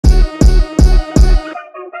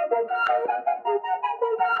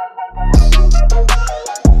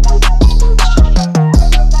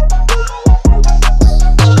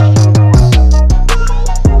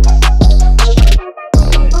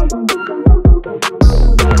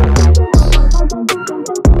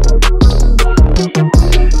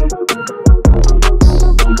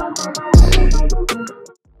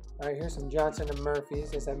Johnson &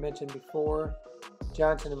 Murphy's. As I mentioned before,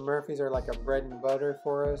 Johnson & Murphy's are like a bread and butter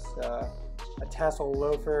for us. A tassel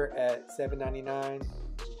loafer at $7.99.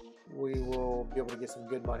 We will be able to get some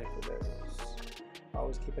good money for those.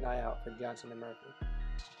 Always keep an eye out for Johnson & Murphy.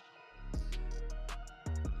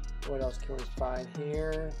 What else can we find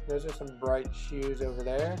here? Those are some bright shoes over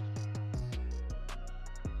there.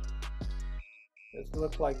 Those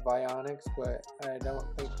look like Vionics, but I don't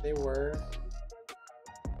think they were.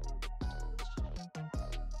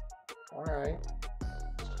 Alright.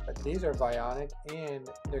 But these are Vionic and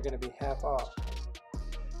they're going to be half off.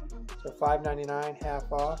 So $5.99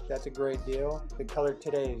 half off. That's a great deal. The color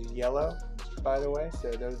today is yellow, by the way,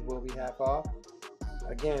 so those will be half off.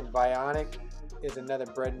 Again, Vionic is another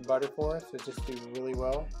bread and butter for us, so just do really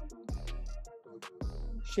well.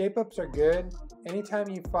 Shape ups are good. Anytime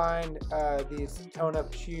you find these tone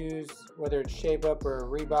up shoes, whether it's Shape Up or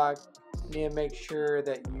Reebok, you need to make sure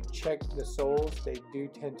that you check the soles. They do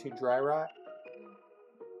tend to dry rot.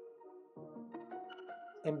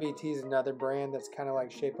 MBT is another brand that's kind of like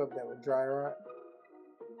Shape Up that would dry rot.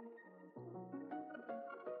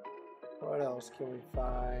 What else can we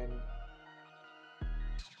find?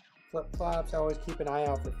 Flip-flops. I always keep an eye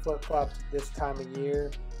out for flip-flops this time of year.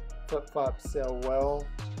 Flip-flops sell well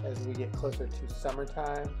as we get closer to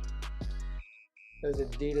summertime. Those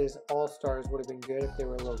Adidas All-Stars would have been good if they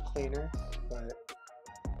were a little cleaner, but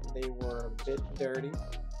they were a bit dirty.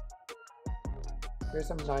 Here's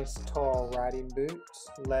some nice tall riding boots,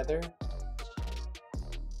 leather.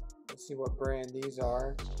 Let's see what brand these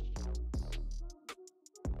are.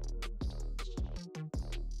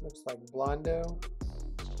 Looks like Blondo.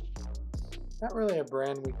 Not really a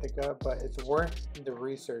brand we pick up, but it's worth the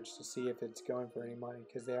research to see if it's going for any money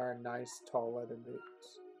because they are nice tall leather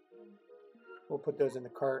boots. We'll put those in the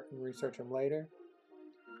cart and research them later.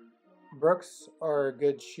 Brooks are a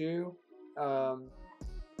good shoe.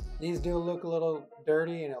 These do look a little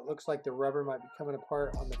dirty and it looks like the rubber might be coming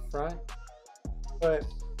apart on the front. But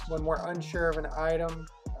when we're unsure of an item,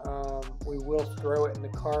 we will throw it in the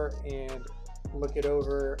cart and look it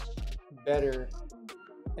over better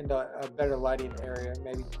in a better lighting area,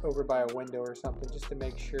 maybe over by a window or something, just to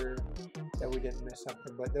make sure that we didn't miss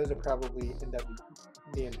something. But those will probably end up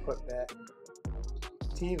being put back.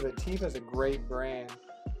 Teva is a great brand,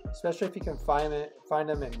 especially if you can find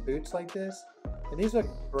them in boots like this. And these look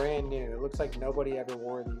brand new. It looks like nobody ever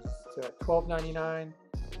wore these. So at $12.99,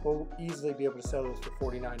 we'll easily be able to sell those for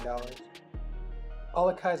 $49.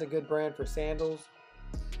 Olakai is a good brand for sandals.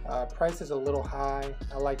 Price is a little high.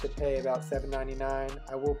 I like to pay about $7.99.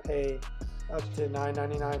 I will pay up to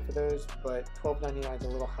 $9.99 for those, but $12.99 is a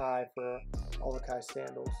little high for Olakai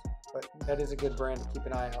sandals. But that is a good brand to keep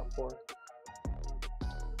an eye out for.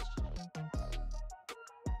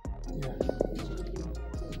 Yeah.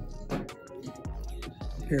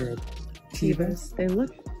 Pair of Tevas. They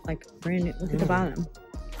look like brand new. Look at the bottom.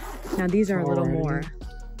 Now these are a little more.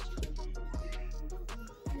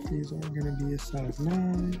 These are going to be a size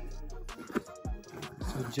 9.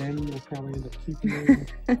 So Jen will probably end up keeping them.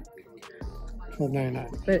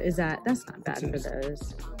 $12.99. But that's not bad for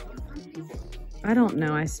those. I don't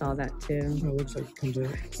know. I saw that too. Oh, it looks like it comes out.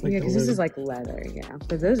 Yeah, because this is like leather. Yeah,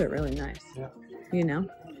 but those are really nice. Yeah. You know.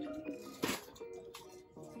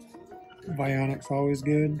 Vionic's always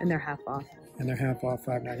good. And they're half off. And they're half off,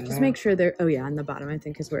 $5.99. Just make sure they're. Oh yeah, on the bottom I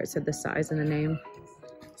think is where it said the size and the name.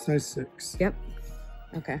 Size 6. Yep.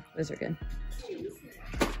 Okay, those are good.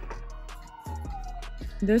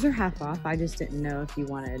 Those are half off. I just didn't know if you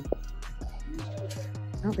wanted.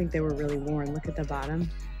 I don't think they were really worn. Look at the bottom.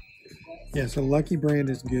 Yeah, so Lucky brand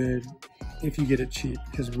is good if you get it cheap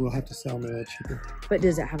because we'll have to sell them a little cheaper. But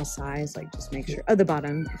does it have a size? Like, just make sure. Oh, the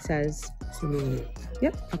bottom it says.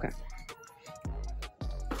 Yep. Okay.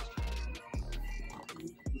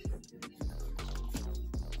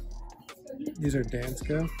 These are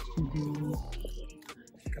Dansko.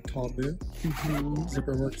 Got tall boot.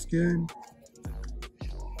 Zipper works good.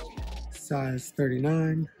 Size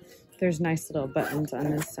 39. There's nice little buttons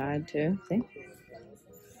on this side too. See?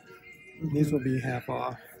 These will be half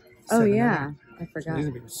off. Oh yeah, I forgot. So these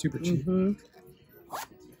will be super cheap.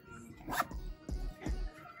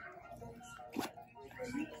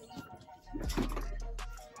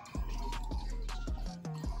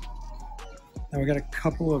 Now we got a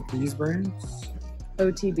couple of these brands.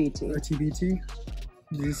 OTBT. OTBT.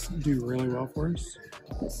 These do really well for us.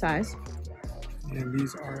 What size? And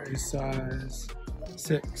these are a size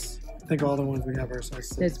 6. I think all the ones we have are a size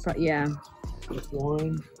 6. It's yeah. So it's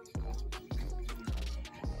 1,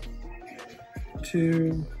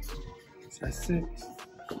 2, size 6.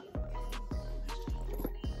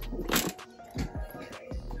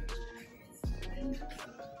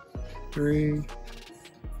 3,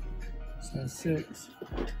 size 6.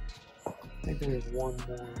 I think there was one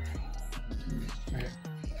more.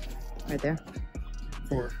 Right there.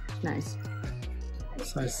 4, Nice.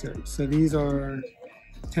 size 6. So these are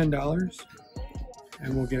 $10,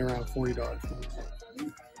 and we'll get around $40 for these.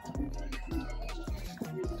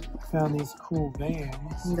 Found these cool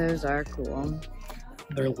Vans. Those are cool.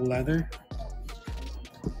 They're leather,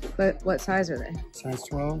 But what size are they? size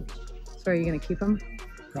 12. So are you gonna keep them?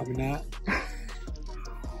 Probably not.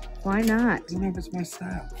 Why not? I don't know if it's my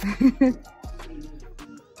style.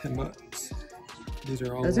 $10. These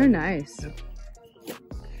are all Those leather. are nice. Yep.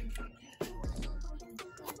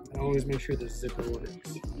 I always make sure the zipper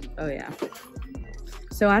works. Oh yeah.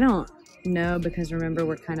 So I don't know because remember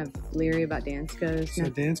we're kind of leery about Danskos. So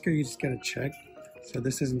Dansko, you just gotta check. So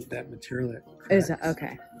this isn't that material that Is cracks.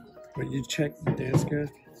 okay. But you check the Dansko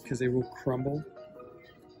because they will crumble.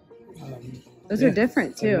 Those are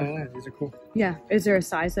different too. 39. These are cool. Yeah. Is there a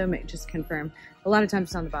size though? Just confirm. A lot of times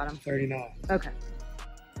it's on the bottom. 39. Okay.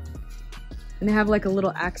 And they have like a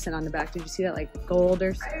little accent on the back. Did you see that? Like gold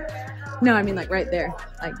or? No, I mean like right there,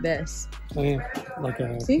 like this. Oh yeah, like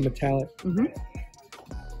a See? metallic. Mm-hmm.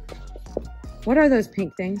 What are those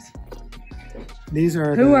pink things? These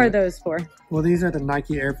are. Who are those for? Well, these are the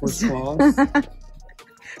Nike Air Force Claws.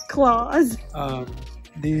 Claws.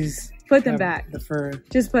 These. Put them have back. The fur.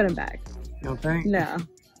 Just put them back. You don't think? No.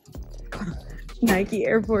 Nike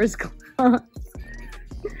Air Force Claws.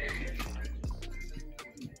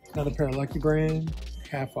 Another pair of Lucky Brand,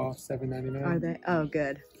 half off, $7.99. Are they? Oh,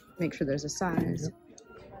 good. Make sure there's a size.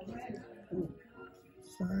 Yep.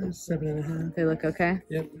 Size 7.5. They look okay?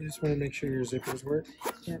 Yep. You just want to make sure your zippers work.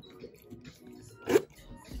 Yep.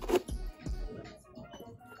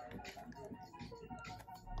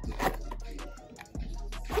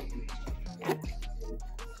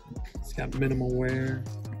 It's got minimal wear.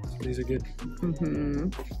 So these are good. Mm-hmm.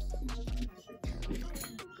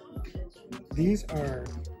 These are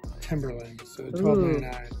Timberland, so Ooh.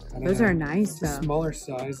 $12.99. Those are nice It's a though. smaller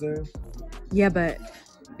size though. Yeah, but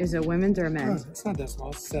is it women's or Oh, men's? it's not that small.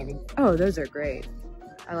 It's 7. Oh, those are great.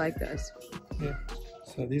 I like those. Yeah.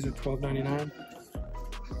 So these are $12.99.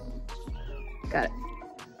 Got it.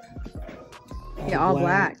 Yeah, all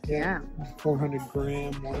black. Yeah. 400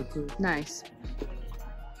 gram waterproof. Nice.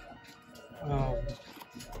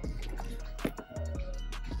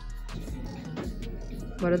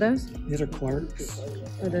 What are those? These are Clarks,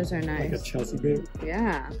 Oh, those are like a nice. Chelsea boot.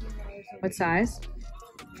 Yeah. What size?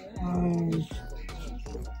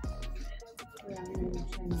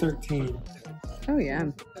 13. Oh,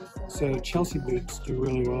 yeah. So Chelsea boots do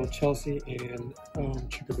really well. Chelsea and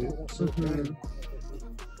Chukka boots, Mm-hmm.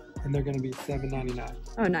 and they're going to be $7.99.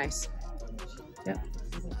 Oh, nice. Yep.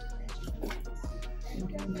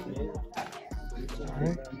 All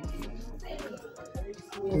right.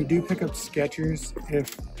 We do pick up Skechers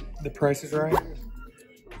if the price is right.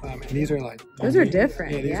 And these are like Those are unique-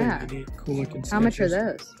 different, Yeah, these yeah. are unique, cool looking. How much are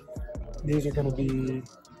Skechers. those? These are going to be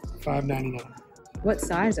 $5.99. What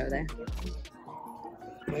size are they?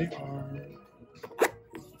 They are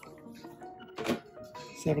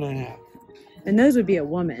 7.5. And those would be a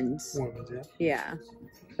woman's. Women's, yeah. Yeah.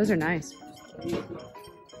 Those are nice.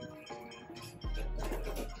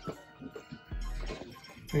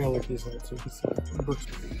 I gotta look these up so you can see. Brooks.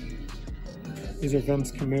 These are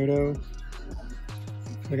Vince Camuto.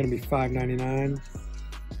 They're gonna be $5.99.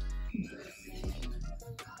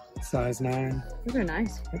 Size 9. Those are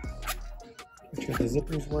nice. Make sure the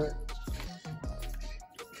zippers work.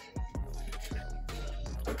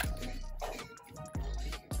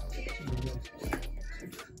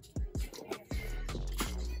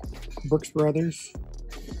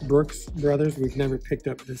 Brooks Brothers. We've never picked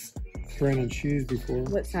up this brand of shoes before.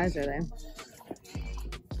 What size are they?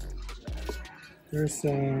 Their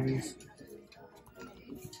size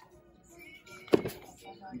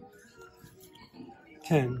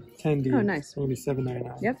 10 D. Oh, nice. It's gonna be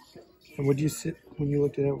 $7.99. Yep. And would you see when you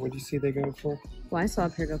looked it up? What did you see they go for? Well, I saw a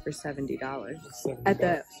pair go for $70 $70. at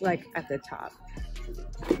the at the top.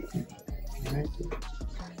 All right.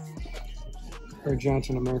 Or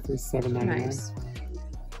Johnson & Murphy, $7.99. Nice.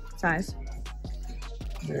 Size?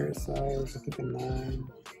 Their size, I think a 9.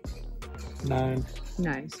 9.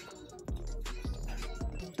 Nice.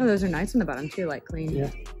 Oh, those are nice on the bottom too, like clean. Yeah.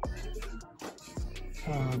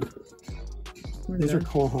 What These are those?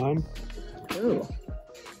 Cole Haan, Ooh.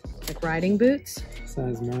 Like riding boots.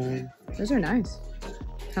 size 9. Those are nice.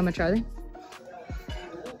 How much are they?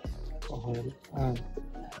 Cole Haan,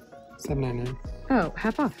 $7.99. Oh,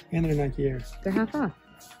 half off. And they're Nike Air. They're half off.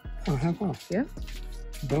 Oh, half off. Yep.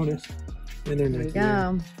 Bonus. And they're There you Nike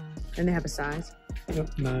Air. go. And they have a size.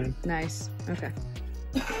 Yep, 9. Nice. Okay.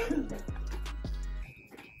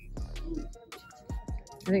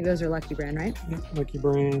 I think those are Lucky Brand, right? Yep, Lucky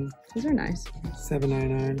Brand. These are nice.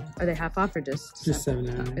 $7.99. Are they half off or just? Just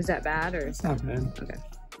 $7.99. Is that bad or? It's not bad. Okay.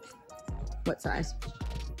 What size?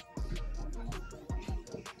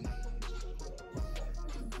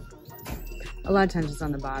 A lot of times it's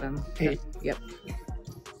on the bottom. 8. Yep.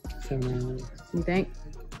 $7.99. You think?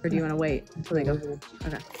 Or do you want to wait until they go?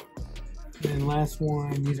 Okay. And last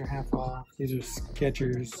one, these are half off. These are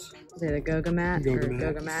Skechers Is they the Goga Mat or Goga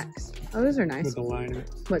Goga Max. Max? Oh, those are nice. with the liner.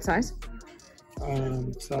 What size?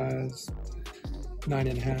 Size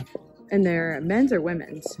 9.5. And they're men's or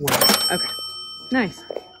women's? Okay. Nice.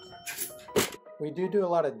 We do a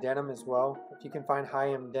lot of denim as well. If you can find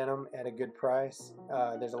high-end denim at a good price,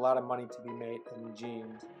 there's a lot of money to be made in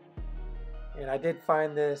jeans. And I did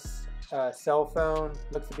find this cell phone.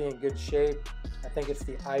 Looks to be in good shape. I think it's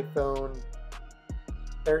the iPhone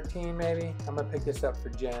 13 maybe. I'm gonna pick this up for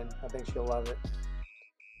Jen. I think she'll love it.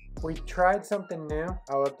 We tried something new.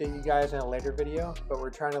 I'll update you guys in a later video, but we're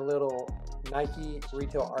trying a little Nike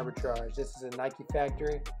retail arbitrage. This is a Nike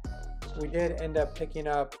factory. We did end up picking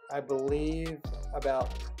up, I believe,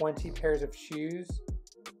 about 20 pairs of shoes.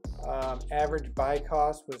 Average buy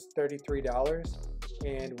cost was $33,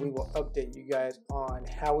 and we will update you guys on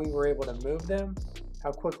how we were able to move them,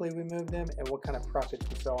 how quickly we moved them, and what kind of profits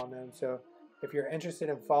we saw on them. So if you're interested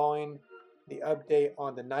in following the update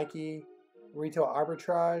on the Nike retail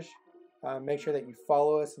arbitrage, make sure that you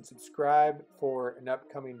follow us and subscribe for an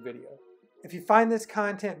upcoming video. If you find this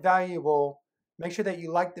content valuable, make sure that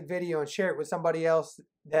you like the video and share it with somebody else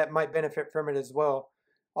that might benefit from it as well.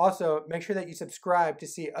 Also, make sure that you subscribe to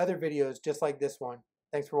see other videos just like this one.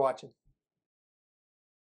 Thanks for watching.